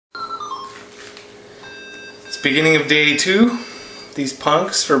It's beginning of day 2. These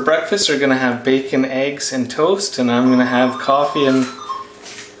punks for breakfast are gonna have bacon, eggs, and toast, and I'm gonna have coffee and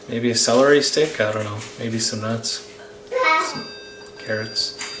maybe a celery stick, I don't know, maybe some nuts, some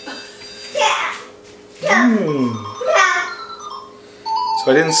carrots. So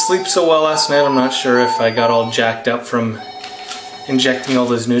I didn't sleep so well last night. I'm not sure if I got all jacked up from injecting all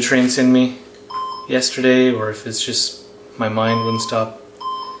those nutrients in me yesterday, or if it's just my mind wouldn't stop.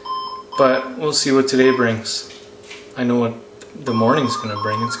 But we'll see what today brings. I know what the morning's gonna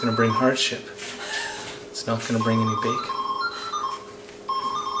bring. It's gonna bring hardship. It's not gonna bring any bacon.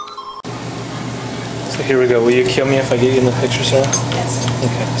 So here we go. Will you kill me if I get you in the picture, Sarah? Yes.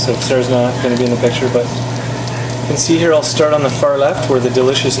 Okay, so Sarah's not gonna be in the picture, but you can see here I'll start on the far left where the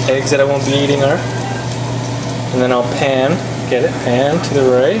delicious eggs that I won't be eating are. And then I'll pan to the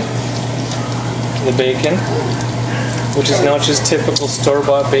right, to the bacon, which is not just typical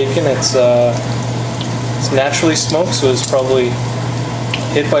store-bought bacon. It's naturally smoked, so it's probably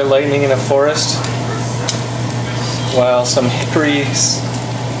hit by lightning in a forest, while some hickory chips.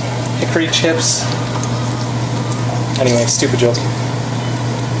 Anyway, stupid joke.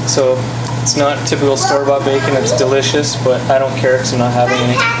 So it's not typical store-bought bacon. It's delicious, but I don't care because I'm not having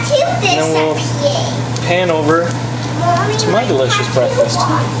any. And then we'll pan over to my delicious breakfast.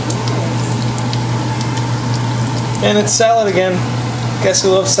 And it's salad again. Guess who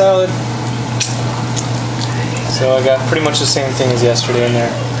loves salad? So I got pretty much the same thing as yesterday in there.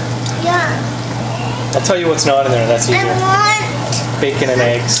 Yeah. I'll tell you what's not in there, that's easier. Bacon and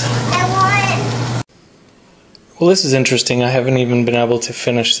eggs. Well, this is interesting. I haven't even been able to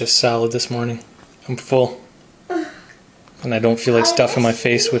finish this salad this morning. I'm full. And I don't feel like stuffing my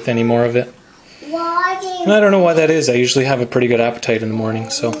face with any more of it. And I don't know why that is. I usually have a pretty good appetite in the morning,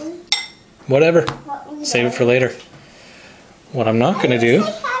 so whatever. Save it for later. What I'm not going to do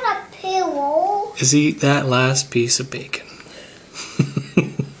is eat that last piece of bacon.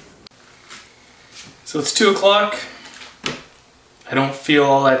 So it's 2 o'clock. I don't feel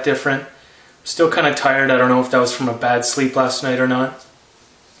all that different. I'm still kind of tired. I don't know if that was from a bad sleep last night or not.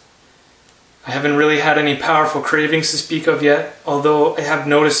 I haven't really had any powerful cravings to speak of yet, although I have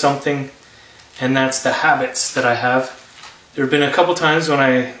noticed something, and that's the habits that I have. There have been a couple times when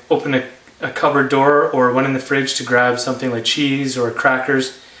I opened a cupboard door or went in the fridge to grab something like cheese or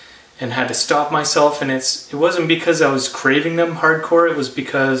crackers and had to stop myself, and it wasn't because I was craving them hardcore. It was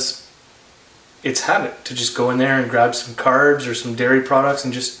because it's habit to just go in there and grab some carbs or some dairy products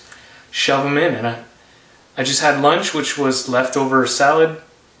and just shove them in. And I just had lunch, which was leftover salad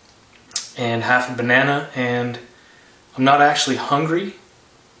and half a banana, and I'm not actually hungry,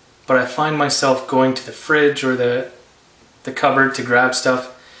 but I find myself going to the fridge or the cupboard to grab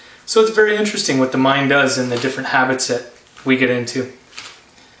stuff. So it's very interesting what the mind does and the different habits that we get into.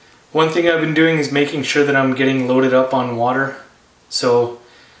 One thing I've been doing is making sure that I'm getting loaded up on water. So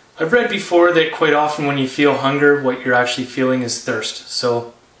I've read before that quite often when you feel hunger, what you're actually feeling is thirst.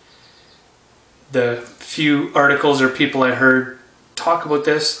 So the few articles or people I heard talk about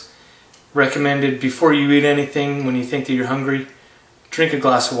this recommended before you eat anything, when you think that you're hungry, drink a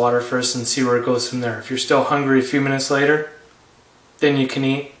glass of water first and see where it goes from there. If you're still hungry a few minutes later, then you can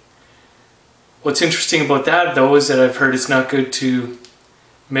eat. What's interesting about that, though, is that I've heard it's not good to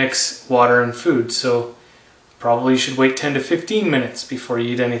mix water and food, so probably you should wait 10 to 15 minutes before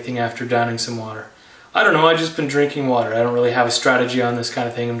you eat anything after downing some water. I don't know, I've just been drinking water. I don't really have a strategy on this kind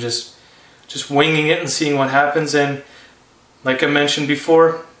of thing. I'm just winging it and seeing what happens, and like I mentioned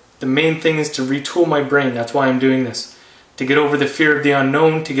before, the main thing is to retool my brain. That's why I'm doing this. To get over the fear of the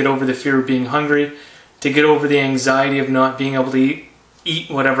unknown, to get over the fear of being hungry, to get over the anxiety of not being able to eat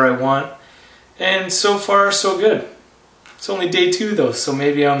whatever I want. And so far, so good. It's only day 2 though, so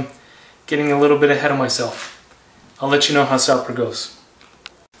maybe I'm getting a little bit ahead of myself. I'll let you know how supper goes.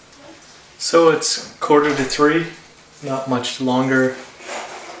 So it's 2:45, not much longer.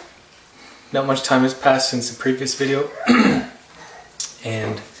 Not much time has passed since the previous video.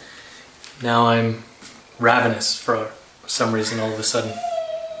 And now I'm ravenous for some reason all of a sudden.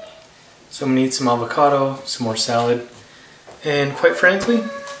 So I'm gonna eat some avocado, some more salad, and quite frankly,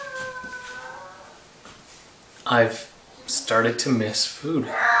 I've started to miss food.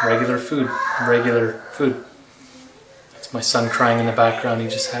 Regular food. That's my son crying in the background. He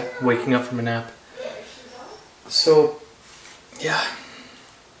just waking up from a nap. So, yeah.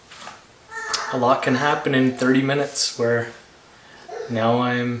 A lot can happen in 30 minutes where now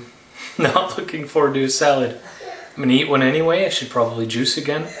I'm not looking forward to a salad. I'm gonna eat one anyway. I should probably juice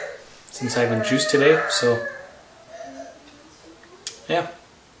again since I haven't juiced today, so yeah.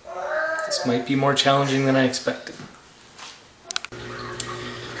 This might be more challenging than I expected.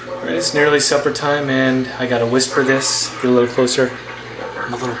 Alright, it's nearly supper time and I gotta whisper this, get a little closer.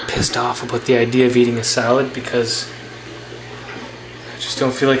 I'm a little pissed off about the idea of eating a salad because I just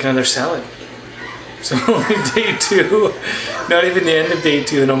don't feel like another salad. So only day 2, not even the end of day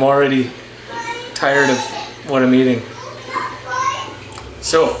 2, and I'm already tired of what I'm eating.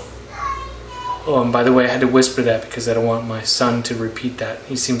 So, oh, and by the way, I had to whisper that because I don't want my son to repeat that.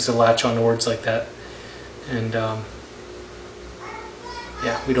 He seems to latch on to words like that. And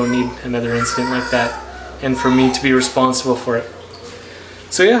yeah, we don't need another incident like that, and for me to be responsible for it.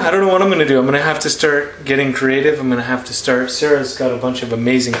 So yeah, I don't know what I'm going to do. I'm going to have to start getting creative. I'm going to have to start. Sarah's got a bunch of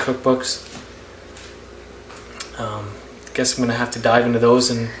amazing cookbooks. I guess I'm going to have to dive into those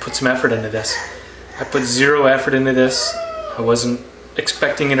and put some effort into this. I put 0 effort into this. I wasn't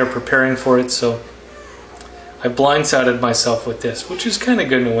expecting it or preparing for it, so I blindsided myself with this, which is kind of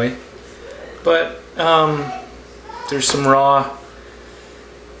good in a way. But there's some raw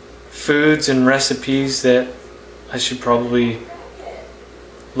foods and recipes that I should probably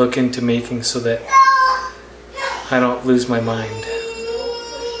look into making so that I don't lose my mind.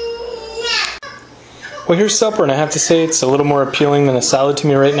 Well, here's supper, and I have to say it's a little more appealing than a salad to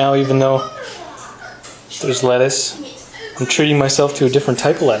me right now, even though there's lettuce. I'm treating myself to a different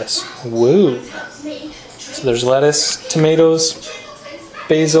type of lettuce. Woo! So there's lettuce, tomatoes,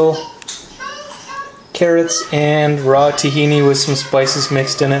 basil, carrots, and raw tahini with some spices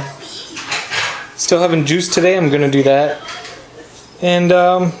mixed in it. Still having juice today, I'm going to do that. And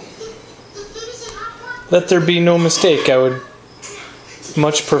let there be no mistake, I would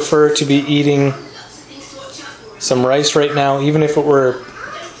much prefer to be eating some rice right now. Even if it were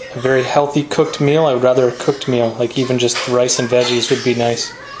a very healthy cooked meal, I would rather a cooked meal. Like even just rice and veggies would be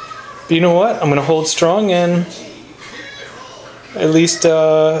nice. But you know what? I'm going to hold strong, and at least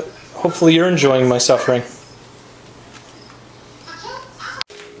hopefully you're enjoying my suffering.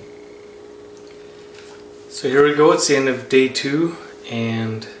 So here we go, it's the end of day 2,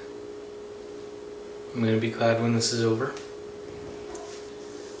 and I'm going to be glad when this is over.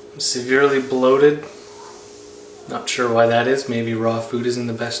 I'm severely bloated. Not sure why that is. Maybe raw food isn't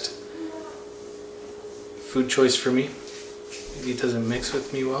the best food choice for me. Maybe it doesn't mix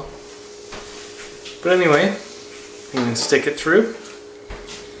with me well. But anyway, I'm going to stick it through.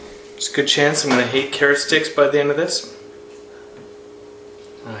 There's a good chance I'm going to hate carrot sticks by the end of this.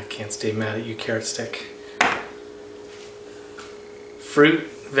 I can't stay mad at you, carrot stick. Fruit,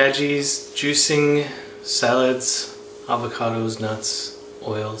 veggies, juicing, salads, avocados, nuts,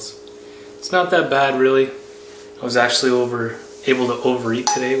 oils. It's not that bad really. I was actually able to overeat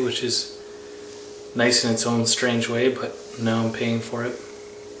today, which is nice in its own strange way, but now I'm paying for it.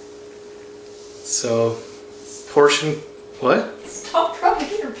 So, portion... What? Stop rubbing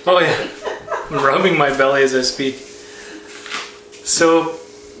your belly. Oh yeah, I'm rubbing my belly as I speak. So,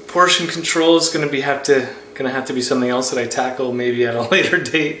 portion control is going to have to be something else that I tackle maybe at a later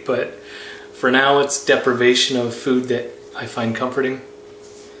date, but for now it's deprivation of food that I find comforting.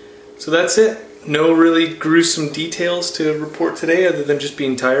 So that's it. No really gruesome details to report today other than just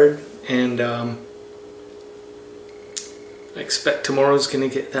being tired, and I expect tomorrow's going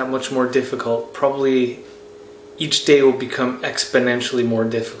to get that much more difficult. Probably each day will become exponentially more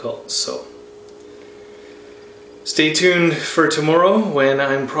difficult, so stay tuned for tomorrow when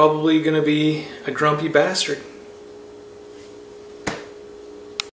I'm probably going to be a grumpy bastard.